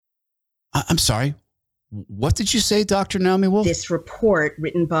I'm sorry. What did you say, Dr. Naomi Wolf? This report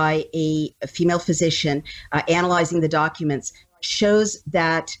written by a female physician analyzing the documents shows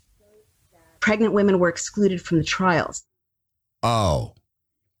that pregnant women were excluded from the trials. Oh,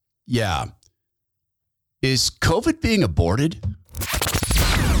 yeah. Is COVID being aborted?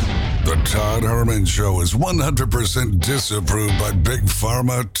 The Todd Herman Show is 100% disapproved by big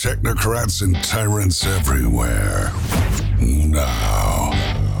pharma, technocrats, and tyrants everywhere. Now,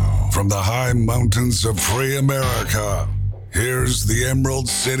 from the high mountains of free America, here's the Emerald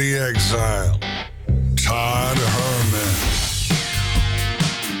City exile, Todd Herman.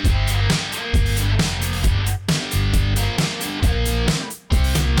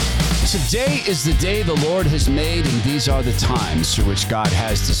 Today is the day the Lord has made, and these are the times through which God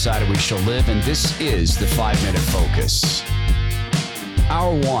has decided we shall live, and this is the 5-Minute Focus.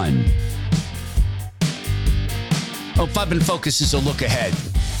 Hour 1. 5-Minute Focus is a look ahead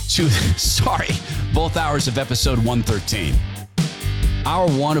to, both hours of episode 113. Hour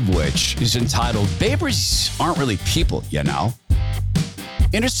 1 of which is entitled, Babies Aren't Really People, you know.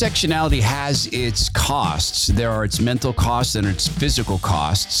 Intersectionality has its costs. There are its mental costs and its physical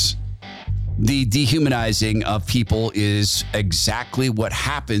costs. The dehumanizing of people is exactly what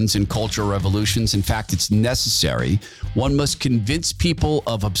happens in cultural revolutions. In fact, it's necessary. One must convince people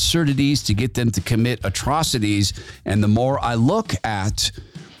of absurdities to get them to commit atrocities. And the more I look at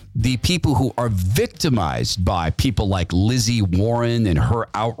the people who are victimized by people like Lizzie Warren and her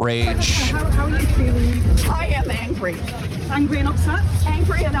outrage. How are you feeling? I am angry. Angry and upset?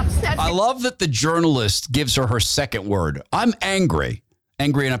 Angry and upset. I love that the journalist gives her second word. I'm angry.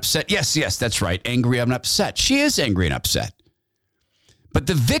 Angry and upset. Yes, that's right. Angry and upset. She is angry and upset. But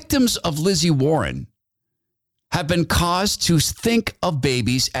the victims of Lizzie Warren have been caused to think of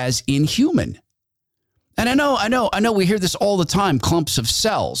babies as inhuman. And I know we hear this all the time, clumps of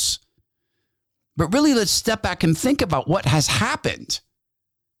cells. But really, let's step back and think about what has happened.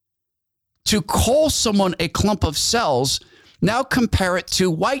 To call someone a clump of cells, now compare it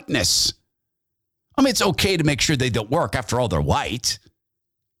to whiteness. I mean, it's okay to make sure they don't work. After all, they're white.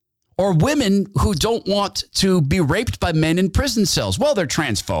 Or women who don't want to be raped by men in prison cells. Well, they're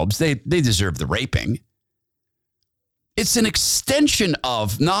transphobes. They deserve the raping. It's an extension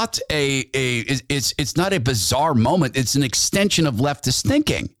of not it's not a bizarre moment. It's an extension of leftist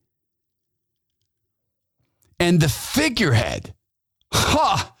thinking. And the figurehead,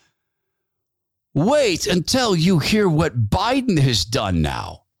 wait until you hear what Biden has done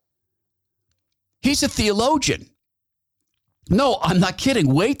now. He's a theologian. No, I'm not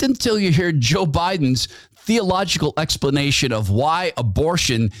kidding. Wait until you hear Joe Biden's theological explanation of why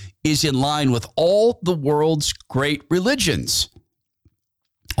abortion is in line with all the world's great religions.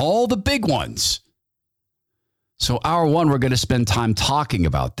 All the big ones. So hour 1, we're going to spend time talking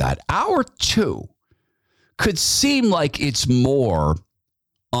about that. Hour 2 could seem like it's more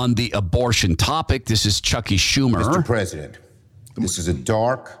on the abortion topic. This is Chucky Schumer. Mr. President, this is a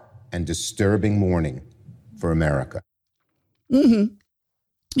dark and disturbing morning for America. Mm-hmm.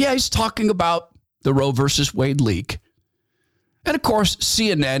 Yeah, he's talking about the Roe versus Wade leak. And of course,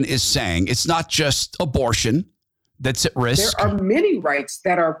 CNN is saying it's not just abortion that's at risk. There are many rights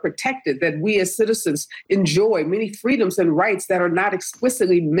that are protected that we as citizens enjoy, many freedoms and rights that are not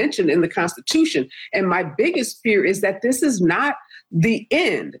explicitly mentioned in the Constitution. And my biggest fear is that this is not the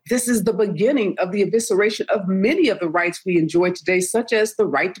end. This is the beginning of the evisceration of many of the rights we enjoy today, such as the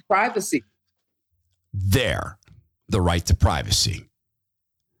right to privacy. The right to privacy.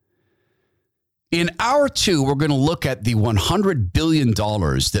 In hour 2, we're going to look at the $100 billion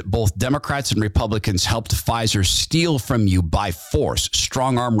that both Democrats and Republicans helped Pfizer steal from you by force,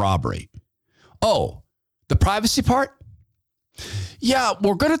 strong arm robbery. Oh, the privacy part? Yeah,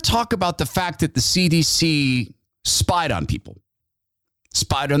 we're going to talk about the fact that the CDC spied on people,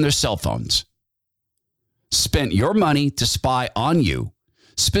 spied on their cell phones, spent your money to spy on you,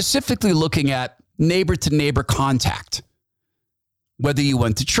 specifically looking at neighbor-to-neighbor contact, whether you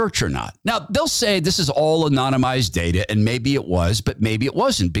went to church or not. Now, they'll say this is all anonymized data, and maybe it was, but maybe it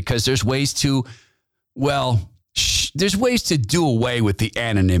wasn't, because there's ways to, there's ways to do away with the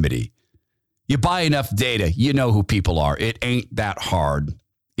anonymity. You buy enough data, you know who people are. It ain't that hard.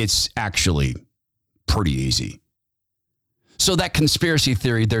 It's actually pretty easy. So that conspiracy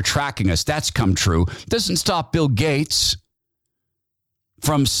theory, they're tracking us, that's come true. Doesn't stop Bill Gates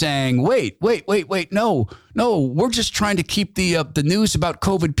from saying, wait, no, we're just trying to keep the news about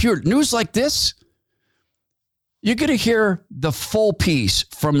COVID pure. News like this, you're going to hear the full piece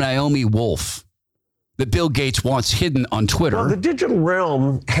from Naomi Wolf that Bill Gates wants hidden on Twitter. Well, the digital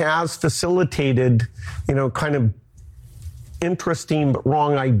realm has facilitated, kind of interesting but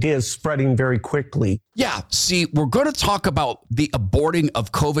wrong ideas spreading very quickly. Yeah, see, we're going to talk about the aborting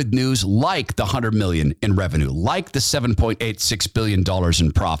of COVID news, like the $100 million in revenue, like the $7.86 billion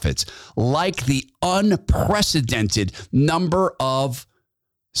in profits, like the unprecedented number of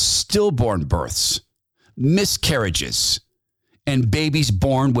stillborn births, miscarriages, and babies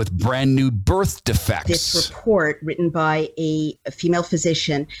born with brand new birth defects. This report, written by a female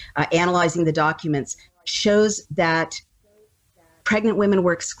physician analyzing the documents, shows that pregnant women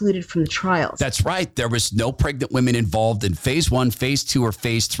were excluded from the trials. That's right. There was no pregnant women involved in phase 1, phase 2, or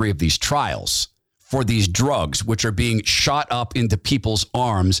phase 3 of these trials for these drugs, which are being shot up into people's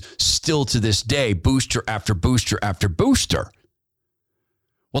arms still to this day, booster after booster after booster.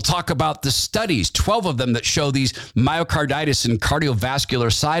 We'll talk about the studies, 12 of them that show these myocarditis and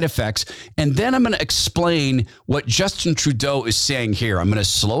cardiovascular side effects. And then I'm going to explain what Justin Trudeau is saying here. I'm going to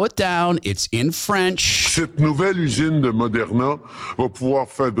slow it down. It's in French. Cette nouvelle usine de Moderna va pouvoir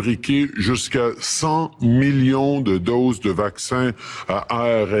fabriquer jusqu'à 100 millions de doses de vaccins à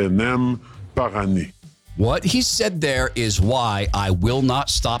ARNM par année. What he said there is why I will not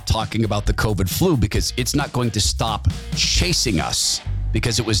stop talking about the COVID flu, because it's not going to stop chasing us,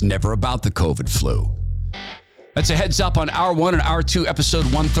 because it was never about the COVID flu. That's a heads up on Hour 1 and Hour 2, episode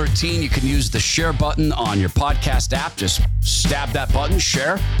 113. You can use the share button on your podcast app. Just stab that button,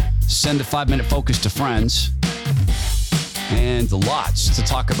 share, send a 5-minute focus to friends. And lots to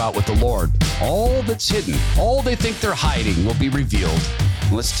talk about with the Lord. All that's hidden, all they think they're hiding will be revealed.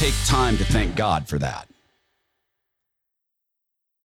 Let's take time to thank God for that.